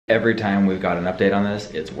every time we've got an update on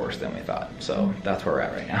this, it's worse than we thought. So that's where we're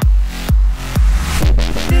at right now.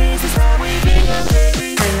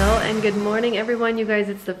 Hello and good morning everyone. You guys,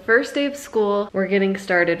 it's the first day of school. We're getting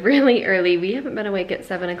started really early. We haven't been awake at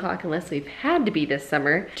 7 o'clock unless we've had to be this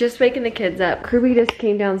summer. Just waking the kids up. Kirby just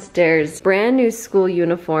came downstairs. Brand new school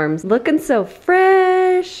uniforms. Looking so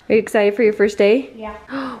fresh. Are you excited for your first day? Yeah.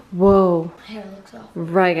 Whoa. Hair looks awful.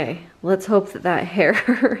 Right, guy. Let's hope that that hair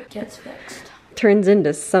Gets fixed. turns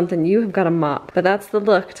into something. You have got a mop. But that's the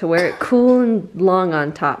look, to wear it cool and long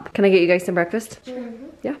on top. Can I get you guys some breakfast?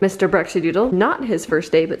 Yeah. Mr. Bruxy-Doodle, not his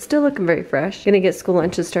first day, but still looking very fresh. Gonna get school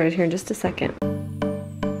lunches started here in just a second.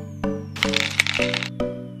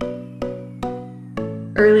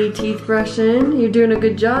 Early teeth brushing. You're doing a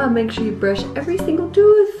good job. Make sure you brush every single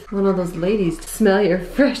tooth. One of those ladies to smell your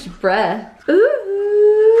fresh breath. Ooh.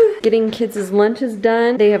 Getting kids' lunches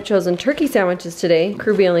done. They have chosen turkey sandwiches today.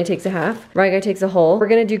 Kirby only takes a half. Ryguy takes a whole. We're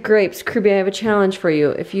gonna do grapes. Kirby, I have a challenge for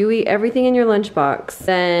you. If you eat everything in your lunchbox,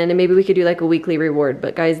 then maybe we could do like a weekly reward.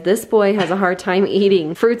 But guys, this boy has a hard time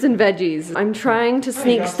eating fruits and veggies. I'm trying to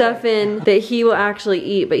sneak stuff in that he will actually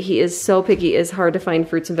eat, but he is so picky. It's hard to find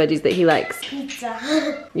fruits and veggies that he likes.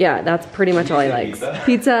 Pizza. Yeah, that's pretty much all he likes.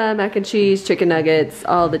 Pizza, mac and cheese, chicken nuggets,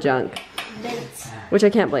 all the junk. Mints. Which I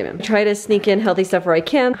can't blame him. Try to sneak in healthy stuff where I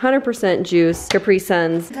can. 100% juice, Capri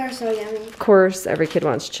Suns. They're so yummy. Of course, every kid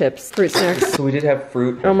wants chips, fruit snacks. So we did have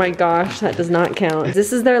fruit. Oh my gosh, that does not count.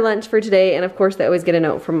 This is their lunch for today, and of course they always get a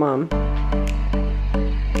note from mom.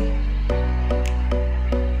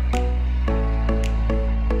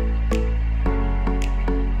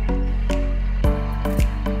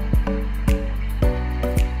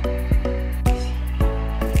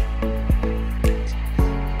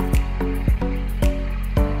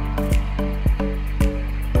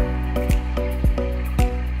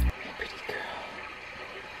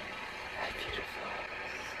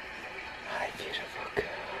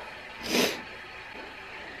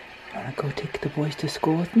 Wanna go take the boys to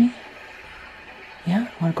school with me? Yeah?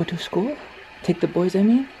 Wanna go to school? Take the boys, I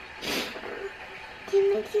mean?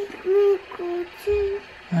 Can I take me go too?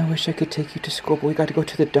 I wish I could take you to school, but we got to go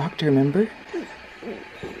to the doctor, remember?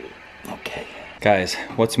 Okay. Guys,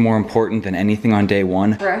 what's more important than anything on day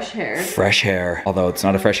one? Fresh hair. Fresh hair. Although it's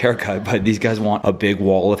not a fresh haircut, but these guys want a big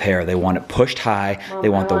wall of hair. They want it pushed high. They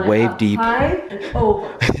want the wave deep. High and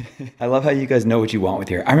over. I love how you guys know what you want with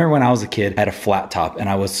your hair. I remember when I was a kid, I had a flat top and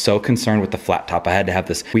I was so concerned with the flat top. I had to have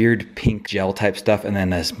this weird pink gel type stuff and then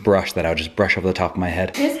this brush that I would just brush over the top of my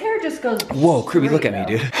head. His hair just goes. Whoa, Kirby, look at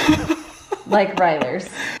me, dude. Like Ryler's.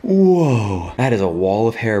 Whoa, that is a wall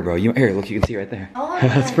of hair, bro. Here, look, you can see right there.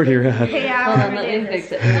 That's pretty rad. Yeah. Hold on, let me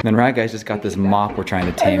fix it. And then Ryguy just got this mop we're trying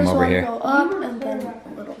to tame over here. Go up and then a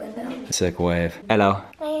little bit down. Sick wave. Hello.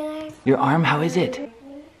 Your arm, how is it?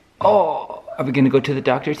 Oh, are we gonna go to the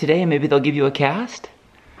doctor today and maybe they'll give you a cast?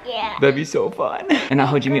 Yeah. That'd be so fun. And I'll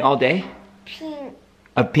hold you me all day? Pink.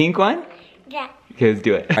 A pink one? Yeah. Okay, let's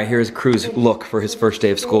do it. All right, here's Crew's look for his first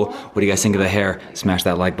day of school. What do you guys think of the hair? Smash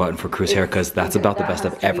that like button for Crew's hair, because that's about the best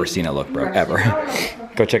I've ever seen it look, bro, ever.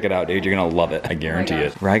 Go check it out, dude. You're gonna love it. I guarantee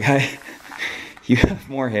it. Right, guy? You have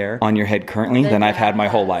more hair on your head currently than I've had my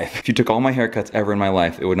whole life. If you took all my haircuts ever in my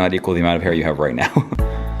life, it would not equal the amount of hair you have right now.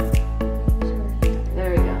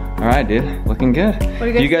 There we go. All right, dude, looking good.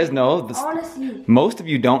 What do you guys know? This, Honestly. most of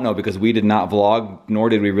you don't know because we did not vlog, nor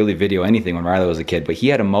did we really video anything when Riley was a kid, but he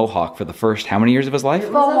had a mohawk for the first, how many years of his life?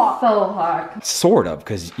 Faux hawk. Sort of,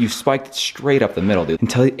 because you spiked it straight up the middle, dude.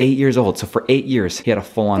 Until 8 years old, so for 8 years, he had a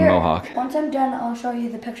full-on mohawk. Once I'm done, I'll show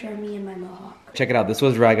you the picture of me and my mohawk. Check it out, this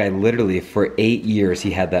was Ryguy literally for 8 years he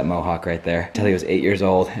had that mohawk right there. Until he was 8 years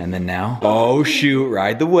old, and then now, oh shoot,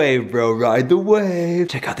 ride the wave, bro, ride the wave.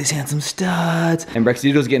 Check out these handsome studs. And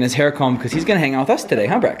Bruxy-Doodle's getting his hair combed because he's gonna hang out with us today,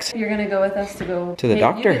 huh, Brex? You're gonna go with us to go to the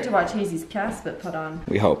doctor. You get to watch Hazy's cast but put on.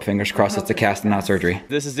 We hope. Fingers crossed it's a cast and not surgery.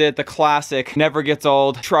 This is it, the classic, never gets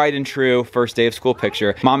old, tried and true, first day of school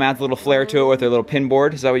picture. Mom adds a little flair to it with her little pin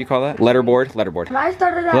board. Is that what you call that? Letterboard? Letterboard. When I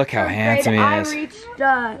started out, look how handsome he is. I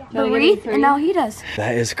reached the wreath, and now he does.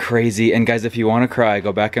 That is crazy. And guys, if you want to cry,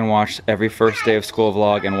 go back and watch every first day of school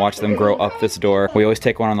vlog and watch them grow up this door. We always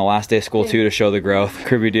take one on the last day of school too to show the growth.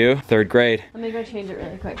 Kirby do, 3rd grade. Let me go change it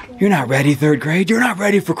really quick. You're not ready, 3rd grade? You're not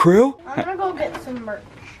ready for Crew? I'm gonna go get some merch.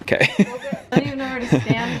 Okay. I don't even know where to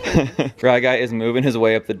stand. Ryguy is moving his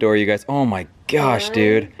way up the door, you guys. Oh my gosh,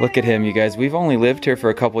 dude. Look at him, you guys. We've only lived here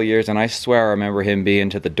for a couple years, and I swear I remember him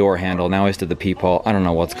being to the door handle. Now he's to the peephole. I don't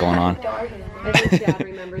know what's going on. I think Dad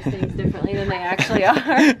remembers things differently than they actually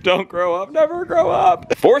are. Don't grow up, never grow up.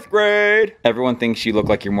 4th grade. Everyone thinks you look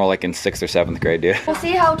like you're more like in 6th or 7th grade, dude. We'll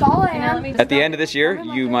see how tall I am. At the end of this year,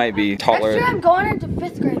 you might be taller. Next year I'm going into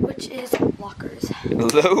 5th grade, which is lockers.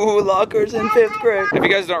 Low lockers in 5th grade. If you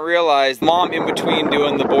guys don't realize, Mom in between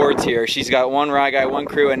doing the boards here, she's got one ride guy, one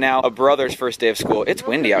crew, and now a brother's first day of school. It's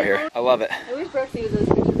windy out here. I love it. I wish Brexy was those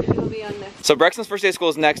pictures that he will be on next. So Brexton's first day of school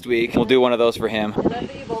is next week. We'll do one of those for him. And I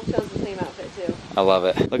bet you both chose the same outfit too. I love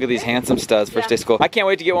it. Look at these handsome studs, first day of school. I can't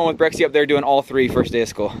wait to get one with Brexy up there doing all 3 first day of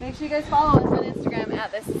school. Make sure you guys follow us on Instagram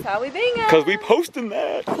at This Is How We Bingham. Cause we posting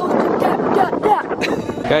that.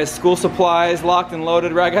 Guys, school supplies locked and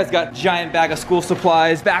loaded. Right, guys, got a giant bag of school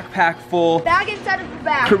supplies, backpack full. Bag inside of the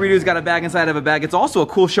bag. Kirby's got a bag inside of a bag. It's also a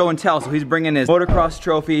cool show and tell. So he's bringing his motocross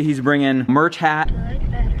trophy. He's bringing merch hat. Good,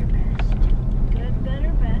 better, best. Good, better,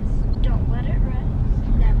 best. Don't let it rest.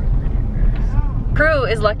 Never let it rest. Crew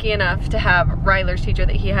is lucky enough to have Ryler's teacher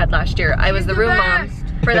that he had last year. I was the room mom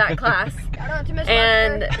for that class.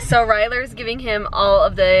 And so Ryler's giving him all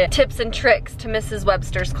of the tips and tricks to Mrs.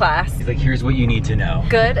 Webster's class. He's like, here's what you need to know.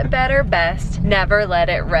 Good, better, best. Never let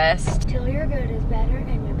it rest. Till your good is better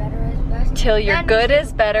and your better is best. Till your good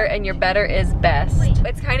is better and your better is best.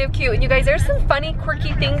 It's kind of cute. And you guys, there's some funny,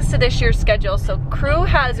 quirky things to this year's schedule. So Crew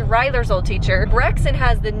has Ryler's old teacher. Brexton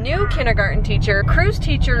has the new kindergarten teacher. Crew's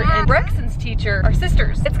teacher and Brexton's teacher are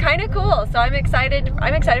sisters. It's kind of cool. So I'm excited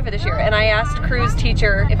for this year. And I asked Crew's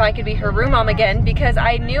teacher if I could be her room mom again because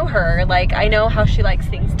I knew her. Like, I know how she likes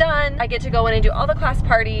things done. I get to go in and do all the class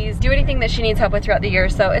parties, do anything that she needs help with throughout the year.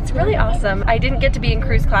 So it's really awesome. I didn't get to be in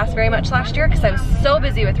Crew's class very much last year because I was so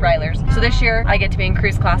busy with Ryler's. So this year, I get to be in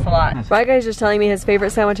Crew's class a lot. My guy's just telling me his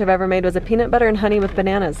favorite sandwich I've ever made was a peanut butter and honey with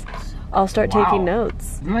bananas. I'll start taking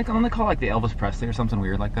notes. Isn't they call like the Elvis Presley or something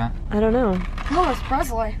weird like that? I don't know. Elvis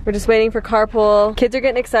Presley. We're just waiting for carpool. Kids are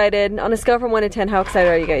getting excited. On a scale from 1 to 10, how excited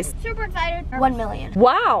are you guys? Super excited. 1 million.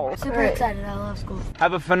 Wow. Super excited. I love school.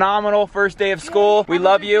 Have a phenomenal first day of school. We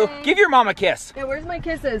love you. Give your mom a kiss. Yeah, where's my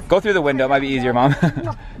kisses? Go through the window. It might be easier, Mom.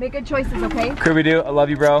 Make good choices, okay? Kirby, I love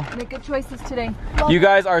you, bro. Make good choices today. You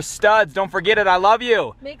guys are studs. Don't forget it. I love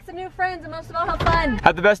you. Make some new friends and most of all, have fun.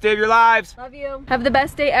 Have the best day of your lives. Love you. Have the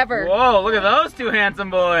best day ever. Whoa, look at those 2 handsome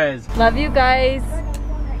boys. Love you guys.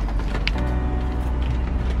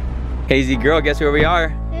 Hazy girl, guess where we are?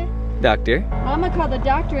 Doctor. Mama called the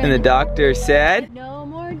doctor And the doctor said? No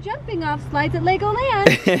more jumping off slides at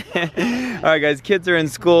LEGOLAND. All right, guys, kids are in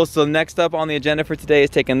school, so next up on the agenda for today is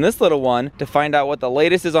taking this little one to find out what the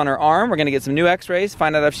latest is on her arm. We're gonna get some new x-rays,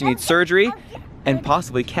 find out if she needs surgery, and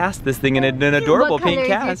possibly cast this thing in an adorable pink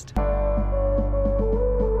cast.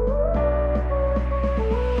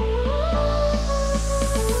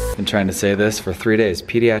 Been trying to say this for 3 days.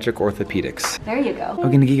 Pediatric orthopedics. There you go. Are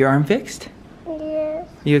we gonna get your arm fixed? Yes.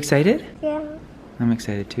 You excited? Yeah. I'm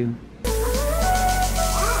excited too.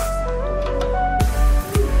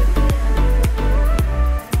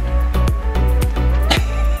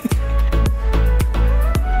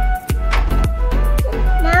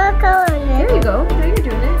 Now we're going. There you go. Now you're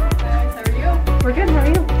doing it. How are you? We're good. How are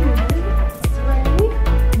you?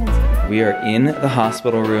 We are in the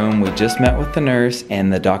hospital room. We just met with the nurse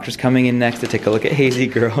and the doctor's coming in next to take a look at Hazy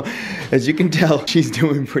girl. As you can tell, she's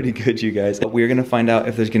doing pretty good, you guys. But we're gonna find out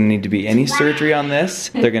if there's gonna need to be any surgery on this.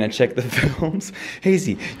 They're gonna check the films.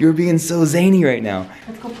 Hazy, you're being so zany right now.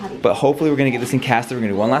 Let's go potty. But hopefully we're gonna get this thing casted. We're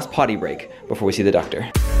gonna do one last potty break before we see the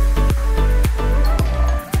doctor.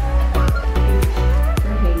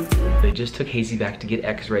 They just took Hazy back to get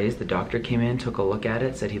x-rays. The doctor came in, took a look at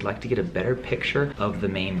it, said he'd like to get a better picture of the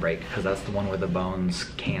main break because that's the one where the bones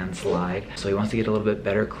can slide. So he wants to get a little bit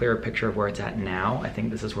better, clearer picture of where it's at now. I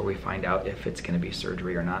think this is where we find out if it's gonna be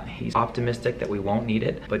surgery or not. He's optimistic that we won't need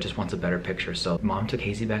it, but just wants a better picture. So Mom took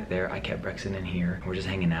Hazy back there. I kept Brexton in here. We're just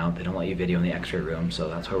hanging out. They don't let you video in the x-ray room, so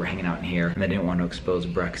that's why we're hanging out in here. And they didn't want to expose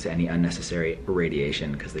Brex to any unnecessary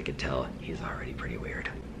radiation because they could tell he's already pretty weird.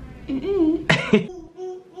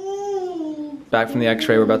 Back from the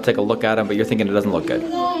x-ray, we're about to take a look at him, but you're thinking it doesn't look good.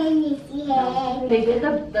 They did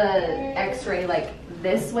the x-ray like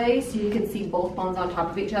this way so you can see both bones on top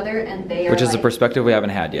of each other and they are Which is like, a perspective we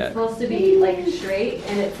haven't had yet. It's supposed to be like straight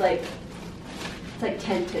and it's like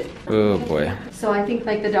tented. Oh boy. So I think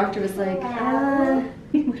like the doctor was like,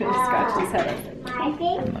 he would have scratched his head. I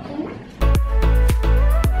think.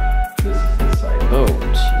 This is the side. Oh,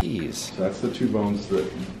 jeez. So that's the 2 bones that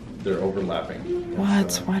they're overlapping.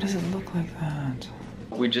 What? Why does it look like that?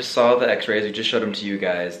 The we just saw the x-rays. We just showed them to you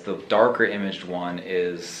guys. The darker imaged one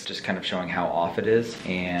is just kind of showing how off it is.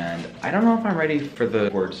 And I don't know if I'm ready for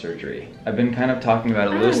the word surgery. I've been kind of talking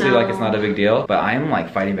about it loosely like it's not a big deal, but I'm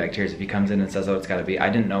like fighting back tears if he comes in and says, oh, it's gotta be.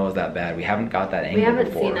 I didn't know it was that bad. We haven't got that angle We haven't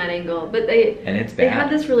before. seen that angle, but and it's bad. They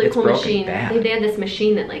have this really cool machine. Bad. They had this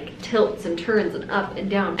machine that like tilts and turns and up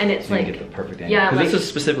and down, and it's so like, you get the perfect angle. yeah, because like, this is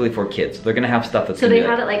specifically for kids. So they're gonna have stuff that's so gonna they be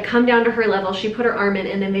had like, it like come down to her level. She put her arm in,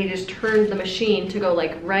 and then they just turned the machine to go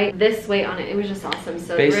like right this way on it. It was just awesome.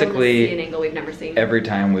 So basically, we're able to see an angle we've never seen. Every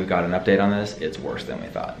time we've got an update on this, it's worse than we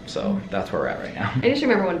thought. So that's where we're at right now. I just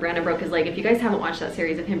remember when Brandon broke his leg. If you guys haven't watched that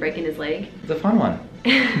series of him breaking his leg, It's a fun one.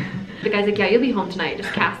 the guy's like, yeah, you'll be home tonight,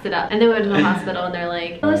 just cast it up. And then we went to the hospital and they're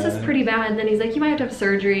like, oh, this is pretty bad. And then he's like, you might have to have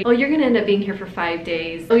surgery. Oh, you're gonna end up being here for 5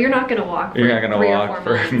 days. Oh, you're not gonna walk for You're not gonna 3 or walk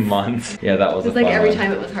 4 for months. months. Yeah, that was It was a like fun every one.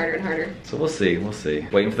 time it was harder and harder. So we'll see, we'll see.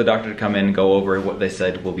 Waiting for the doctor to come in and go over what they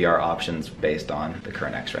said will be our options based on the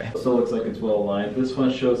current x-ray. Still looks like it's well aligned. This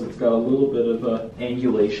one shows it's got a little bit of a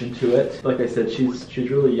angulation to it. Like I said, she's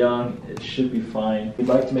really young. It should be fine. We'd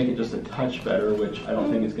like to make it just a touch better, which I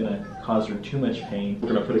don't think is gonna cause her too much pain. We're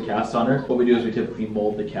gonna put a cast on her. What we do is we typically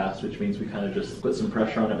mold the cast, which means we kind of just put some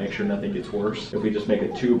pressure on it, make sure nothing gets worse. If we just make a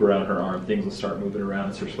tube around her arm, things will start moving around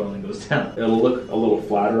as her swelling goes down. It'll look a little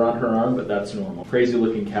flatter on her arm, but that's normal. Crazy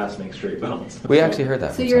looking cast makes straight bones. We actually heard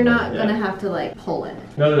that So from you're somebody. not gonna have to like pull it.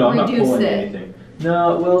 No, I'm not Reduce pulling it. anything.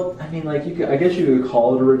 No, well, I mean, like, I guess you could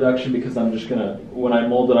call it a reduction because I'm just gonna, when I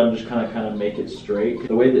mold it, I'm just kind of make it straight.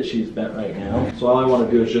 The way that she's bent right now. So all I want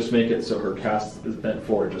to do is just make it so her cast is bent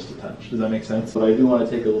forward just a touch. Does that make sense? But I do want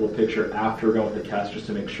to take a little picture after going with the cast just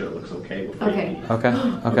to make sure it looks okay. Before Okay.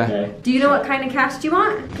 you Okay. Do you know what kind of cast you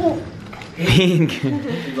want? Pink.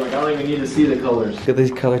 She's like, I don't even need to see the colors. Look at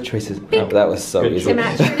these color choices. Oh, that was so Good easy. To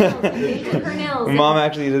match her nails. They did her nails. Mom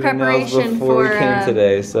actually did her nails Preparation before we for, came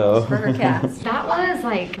today, so. for her cast. That was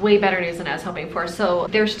like way better news than I was hoping for. So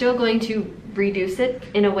they're still going to reduce it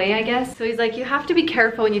in a way, I guess. So he's like, you have to be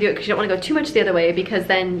careful when you do it because you don't want to go too much the other way because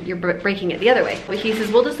then you're breaking it the other way. But he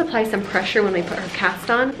says we'll just apply some pressure when we put her cast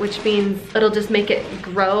on, which means it'll just make it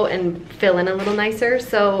grow and fill in a little nicer.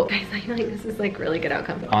 So I feel like this is like really good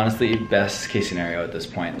outcome. Honestly, best case scenario at this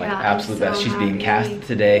point. Like Yeah, I'm absolute so best. She's being happy. casted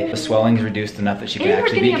today. The swelling's reduced enough that she can And we're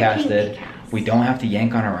actually be getting a pink casted. cast. We don't have to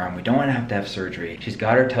yank on her arm. We don't want to have surgery. She's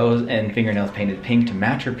got her toes and fingernails painted pink to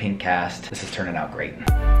match her pink cast. This is turning out great.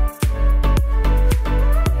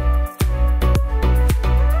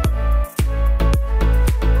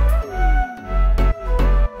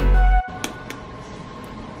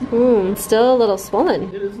 Ooh, still a little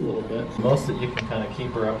swollen. It is a little bit. Most that you can kind of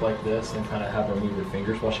keep her up like this and kind of have her move her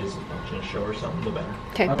fingers while she's watching a show or something, the better.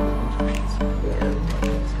 Okay.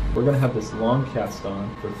 We're gonna have this long cast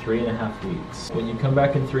on for 3.5 weeks. When you come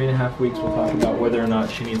back in 3.5 weeks, we'll talk about whether or not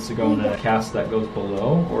she needs to go in a cast that goes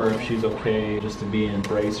below, or if she's okay just to be in a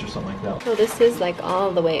brace or something like that. So this is like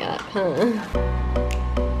all the way up, huh?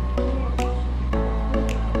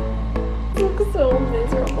 Looks so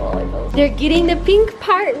miserable. I feel. They're getting the pink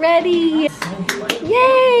part ready.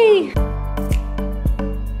 Yay!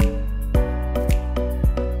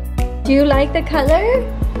 Do you like the color?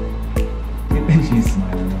 She's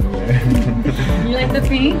smiling over there. You like the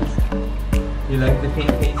pink? You like the pink,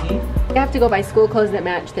 Katie? I have to go buy school clothes that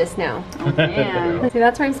match this now. Oh man. See,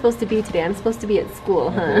 that's where I'm supposed to be today. I'm supposed to be at school,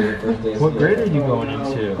 huh? What grade are you going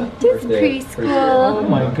into? Just Oh preschool.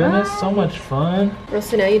 my goodness, so much fun. Oh,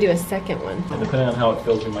 so now you do a second one. And depending on how it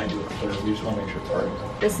feels, we might do a third. We just want to make sure it's hard.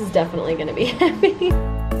 This is definitely gonna be heavy.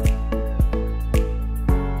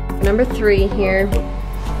 Number 3 here.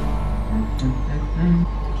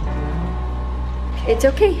 It's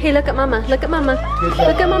okay. Hey, look at mama. Look at mama.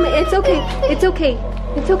 Look at mama. It's okay. It's okay.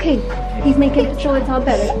 It's okay. He's making it so it's all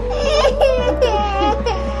better. It's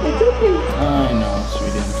okay. I know,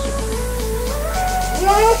 sweetie.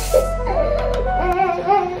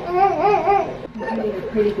 I made a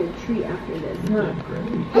pretty good treat after this,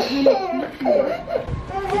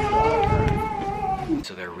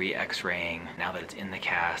 So they're re-x-raying now that it's in the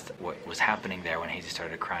cast. What was happening there when Hazy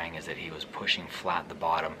started crying is that he was pushing flat the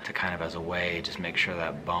bottom to kind of as a way just make sure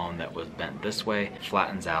that bone that was bent this way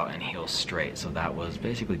flattens out and heals straight. So that was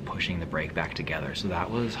basically pushing the break back together. So that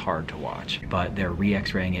was hard to watch, but they're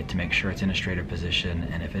re-x-raying it to make sure it's in a straighter position,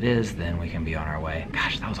 and if it is, then we can be on our way.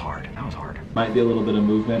 Gosh, that was hard. That was hard. Might be a little bit of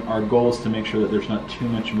movement. Our goal is to make sure that there's not too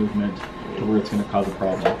much movement to where it's going to cause a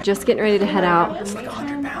problem. Just getting ready to head out. It's like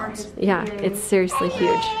 100 pounds. Yeah, it's seriously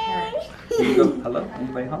huge. Here you go. Hello?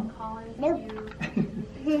 Anybody home? Nope.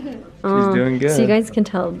 She's doing good. So you guys can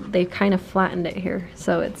tell they kind of flattened it here.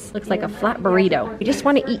 So it looks like a flat burrito. You just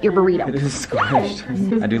want to eat your burrito. It is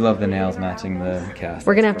squished. I do love the nails matching the cast.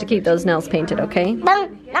 We're gonna have to keep those nails painted, okay?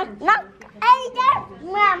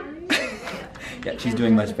 Yeah, she's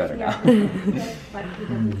doing much better now.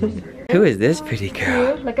 Who is this pretty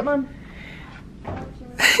girl? Look at Mom.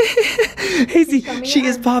 Hazy, she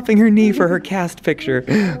is popping her knee for her cast picture.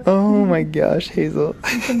 Oh my gosh, Hazel.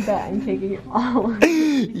 Come back, I'm taking it all.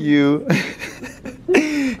 You.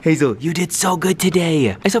 Hazel, you did so good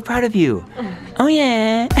today. I'm so proud of you. Oh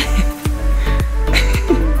yeah.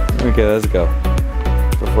 Okay, let's go.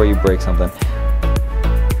 Before you break something.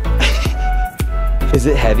 Is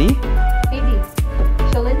it heavy? Easy.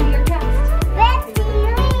 She'll into your cast.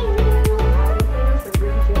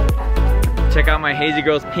 Check out my Hazy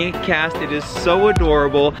Girls pink cast. It is so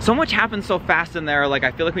adorable. So much happened so fast in there. Like,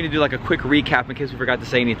 I feel like we need to do like a quick recap in case we forgot to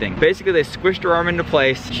say anything. Basically, they squished her arm into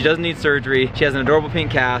place. She doesn't need surgery. She has an adorable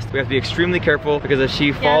pink cast. We have to be extremely careful because if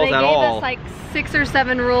she falls at all. They gave us like 6 or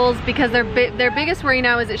 7 rules because their biggest worry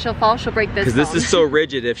now is that she'll fall, she'll break this bone. Because this is so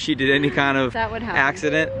rigid. If she did any kind of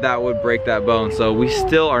accident, that would break that bone. So we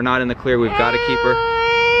still are not in the clear. We've got to keep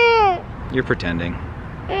her. You're pretending.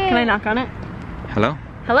 Can I knock on it? Hello?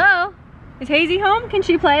 Hello? Is Hazy home? Can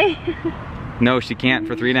she play? No, she can't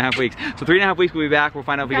for 3.5 weeks. So 3.5 weeks we'll be back. We'll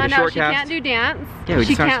find out if we get a short cast. She can't do dance. Yeah,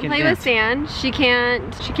 she can't play with sand. She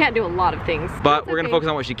can't do a lot of things. But we're gonna focus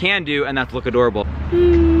on what she can do, and that's look adorable.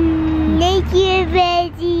 Thank you,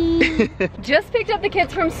 Reggie. Just picked up the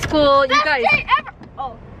kids from school. You guys.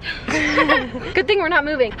 Oh. Good thing we're not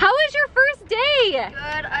moving. How was your first day?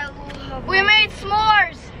 Good, I love it. We made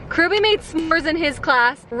s'mores. Kruby made s'mores in his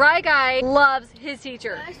class. Ry Guy loves his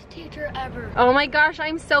teacher. Best teacher ever. Oh my gosh,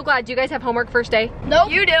 I'm so glad. Do you guys have homework first day?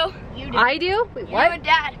 Nope. You do. You do. I do? Wait, what? You and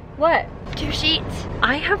Dad. What? 2 sheets.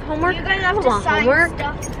 I have homework? You guys I have don't to want sign homework.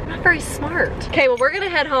 stuff. I'm not very smart. Okay, well we're gonna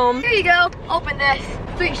head home. Here you go. Open this.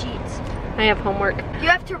 3 sheets. I have homework. You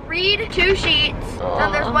have to read 2 sheets.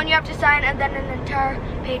 Then there's one you have to sign, and then an entire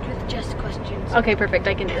page with just questions. Okay, perfect.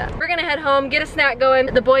 I can do that. We're gonna head home, get a snack going.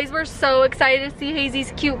 The boys were so excited to see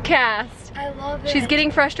Hazy's cute cast. I love it. She's getting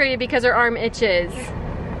frustrated because her arm itches.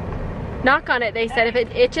 Knock on it, they said. If it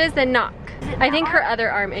itches, then knock. I think her other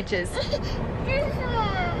arm itches.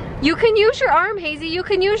 You can use your arm, Hazy. You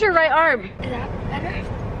can use your right arm. Is that better?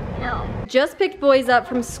 No. Just picked boys up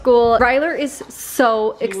from school. Ryler is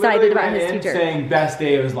so excited about his teacher. Saying best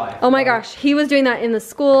day of his life. Oh my gosh, he was doing that in the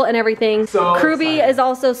school and everything. So Kruby excited. is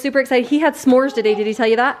also super excited. He had s'mores today. Did he tell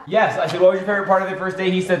you that? Yes, I said, what was your favorite part of the first day?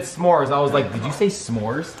 He said s'mores. I was like, did you say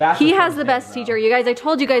s'mores? That's He has the best teacher. You guys, I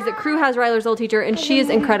told you guys that Crew has Ryler's old teacher and she is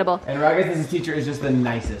incredible. And Raga's teacher is just the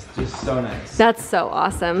nicest. Just so nice. That's so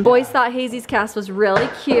awesome. Boys thought Hazy's cast was really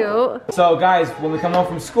cute. So guys, when we come home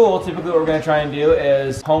from school, typically what we're gonna try and do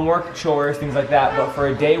is homework, chores, things like that. But for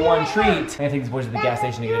a day 1 treat, I'm gonna take these boys to the gas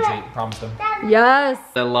station to get a treat. Promise them. Yes.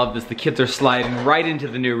 I love this. The kids are sliding right into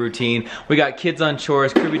the new routine. We got kids on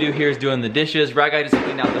chores. Kruby-Doo here is doing the dishes. Ragai just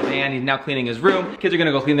cleaned out the van. He's now cleaning his room. Kids are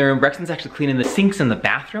gonna go clean their room. Brexton's actually cleaning the sinks in the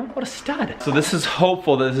bathroom. What a stud. So this is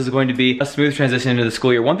hopeful that this is going to be a smooth transition into the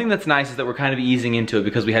school year. One thing that's nice is that we're kind of easing into it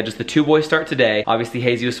because we had just the 2 boys start today. Obviously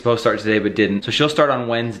Hazy was supposed to start today but didn't. So she'll start on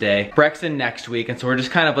Wednesday. Brexton next week. And so we're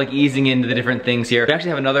just kind of like easing into the different things here. We actually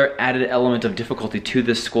have another added element of difficulty to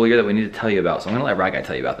this school year that we need to tell you about. So I'm gonna let Ragai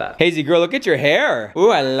tell you about that. Hazy girl, look at your hair. Ooh,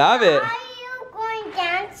 I love it. Are you going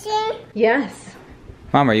dancing? Yes.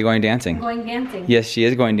 Mom, are you going dancing? Going dancing. Yes, she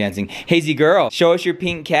is going dancing. Hazy girl, show us your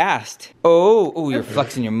pink cast. Oh, you're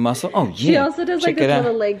flexing your muscle. Oh, yeah. She also does like Check it this out.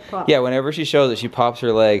 little leg pop. Yeah, whenever she shows it, she pops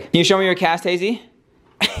her leg. Can you show me your cast, Hazy?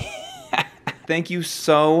 Thank you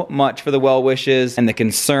so much for the well wishes and the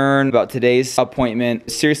concern about today's appointment.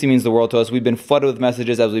 It seriously means the world to us. We've been flooded with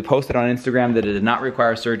messages as we posted on Instagram that it did not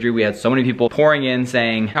require surgery. We had so many people pouring in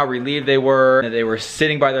saying how relieved they were, that they were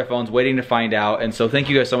sitting by their phones waiting to find out. And so thank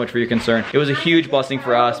you guys so much for your concern. It was a huge blessing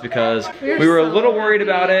for us because we were a little worried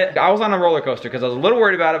about it. I was on a roller coaster because I was a little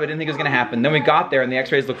worried about it, but I didn't think it was gonna happen. Then we got there and the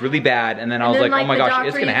x-rays looked really bad. And then I was like, oh my gosh,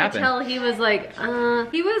 it's gonna happen. Tell he was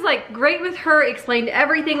like great with her, explained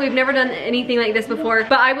everything. We've never done anything like this before,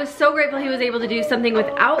 but I was so grateful he was able to do something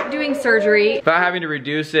without doing surgery. Without having to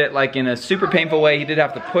reduce it like in a super painful way. He did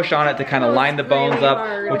have to push on it to kind of line the bones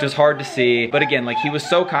up, which was hard to see. But again, like he was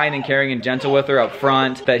so kind and caring and gentle with her up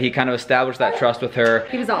front that he kind of established that trust with her.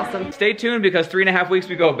 He was awesome. Stay tuned because 3.5 weeks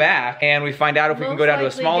we go back and we find out if we can go down to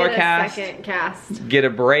a smaller cast, second cast, get a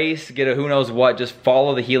brace, get a who knows what, just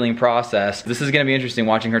follow the healing process. This is gonna be interesting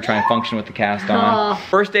watching her try and function with the cast on.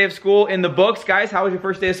 First day of school in the books. Guys, how was your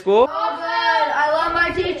first day of school? Oh, good. I love my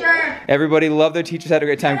teacher. Everybody loved their teachers, had a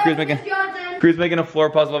great time. Cruz making. Johnson. Crew's making a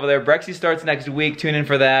floor puzzle over there. Brexy starts next week. Tune in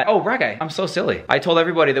for that. Oh, Reggae, I'm so silly. I told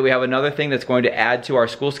everybody that we have another thing that's going to add to our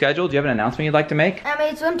school schedule. Do you have an announcement you'd like to make? I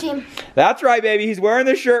made swim team. That's right, baby. He's wearing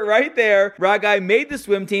the shirt right there. Reggae made the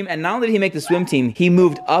swim team, and not only did he make the swim team, he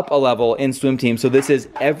moved up a level in swim team. So this is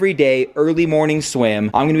every day, early morning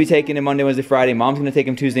swim. I'm gonna be taking him Monday, Wednesday, Friday. Mom's gonna take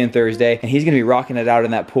him Tuesday and Thursday, and he's gonna be rocking it out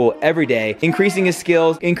in that pool every day, increasing his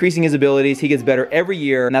skills, increasing his abilities. He gets better every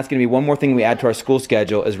year, and that's gonna be one more thing we add to our school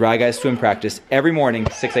schedule is Reggae's swim practice every morning,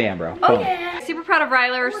 6 a.m., bro. Oh yeah. Super proud of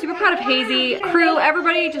Ryler, super proud of Hazy, crew,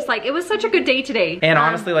 everybody. Just like, it was such a good day today. And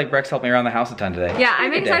honestly, like, Brex helped me around the house a ton today. Yeah,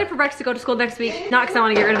 I'm excited for Brex to go to school next week. Not because I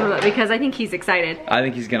want to get rid of him, but because I think he's excited. I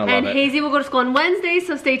think he's gonna love it. And Hazy will go to school on Wednesday,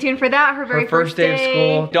 so stay tuned for that. Her very first day of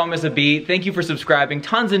school. Don't miss a beat. Thank you for subscribing.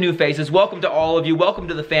 Tons of new faces. Welcome to all of you. Welcome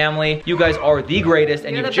to the family. You guys are the greatest,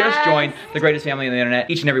 and You're you've the just best. joined the greatest family on the internet.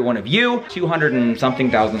 Each and every one of you. 200 and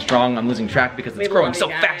something thousand strong. I'm losing track because it's growing so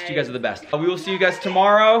fast. You guys are the best. We will see you guys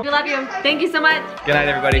tomorrow. We love you. Thank you so much. Good night,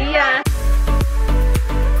 everybody. See ya.